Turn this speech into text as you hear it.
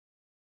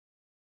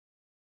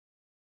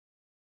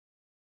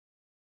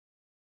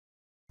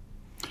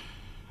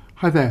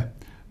Hi there.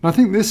 Now, I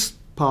think this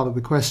part of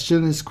the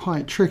question is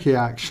quite tricky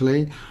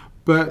actually,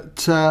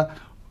 but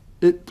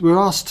we're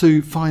asked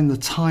to find the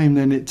time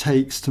then it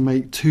takes to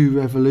make 2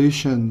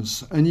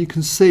 revolutions, and you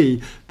can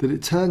see that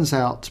it turns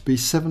out to be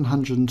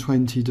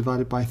 720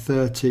 divided by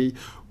 30,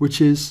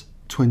 which is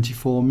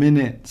 24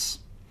 minutes.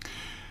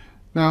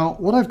 Now,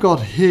 what I've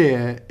got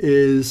here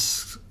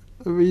is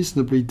a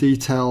reasonably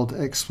detailed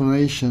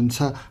explanation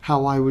to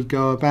how I would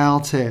go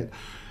about it.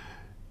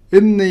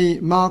 In the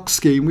mark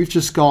scheme, we've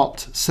just got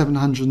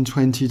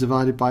 720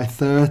 divided by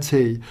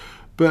 30,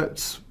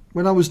 but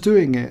when I was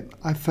doing it,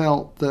 I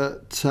felt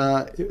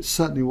that it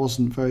certainly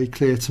wasn't very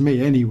clear to me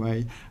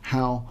anyway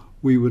how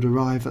we would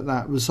arrive at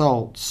that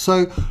result.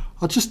 So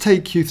I'll just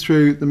take you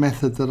through the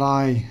method that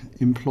I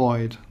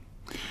employed.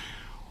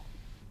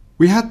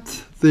 We had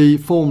the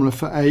formula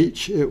for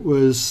h, it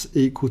was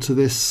equal to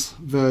this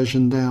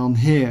version down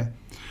here.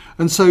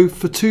 And so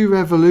for 2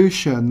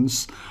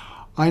 revolutions,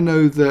 I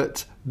know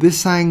that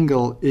this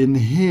angle in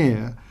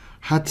here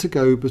had to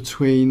go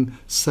between,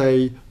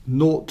 say,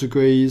 0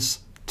 degrees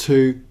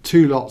to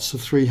 2 lots of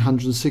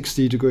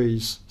 360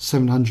 degrees,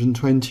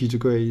 720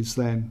 degrees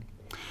then.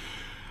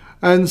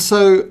 And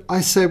so I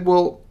said,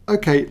 well,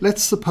 okay,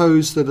 let's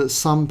suppose that at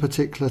some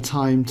particular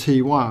time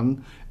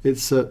t1,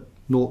 it's at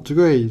 0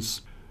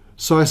 degrees.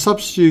 So I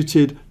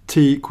substituted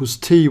t equals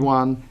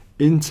t1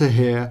 into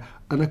here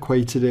and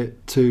equated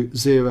it to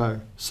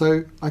 0.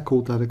 So I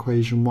called that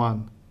equation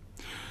 1.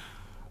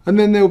 And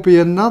then there'll be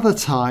another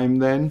time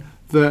then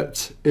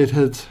that it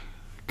had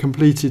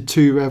completed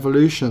 2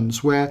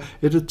 revolutions where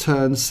it had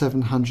turned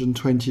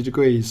 720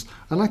 degrees,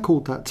 and I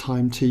called that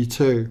time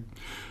t2.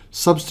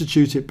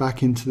 Substitute it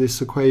back into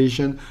this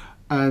equation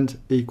and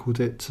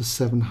equaled it to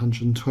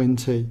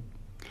 720.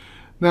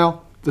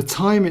 Now, the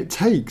time it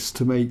takes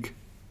to make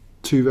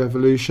 2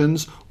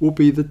 revolutions will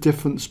be the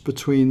difference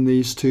between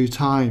these 2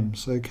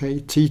 times,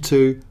 okay?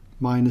 t2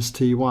 minus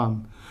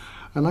t1.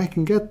 And I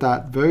can get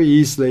that very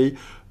easily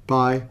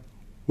by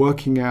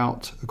working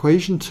out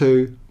equation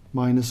 2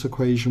 minus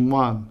equation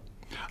 1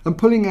 and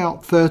pulling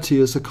out 30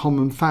 as a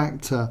common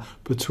factor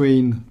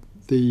between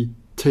the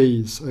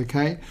t's,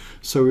 okay?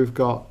 So we've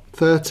got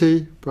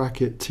 30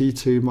 bracket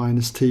t2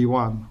 minus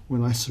t1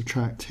 when I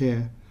subtract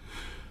here.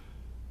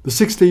 The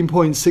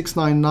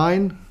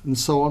 16.699 and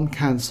so on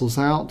cancels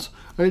out,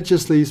 and it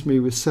just leaves me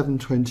with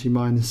 720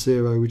 minus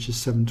 0, which is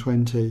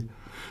 720.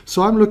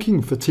 So I'm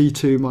looking for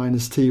t2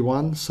 minus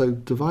t1, so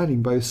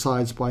dividing both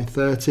sides by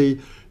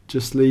 30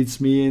 just leads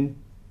me in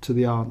to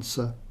the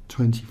answer,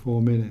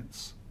 24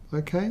 minutes.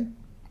 Okay?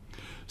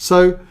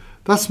 So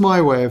that's my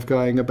way of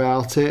going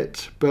about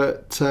it,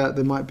 but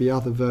there might be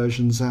other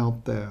versions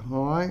out there.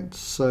 All right?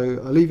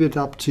 So I'll leave it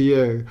up to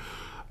you,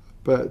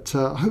 but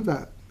I hope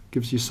that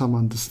gives you some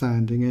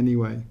understanding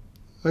anyway.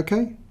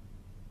 Okay?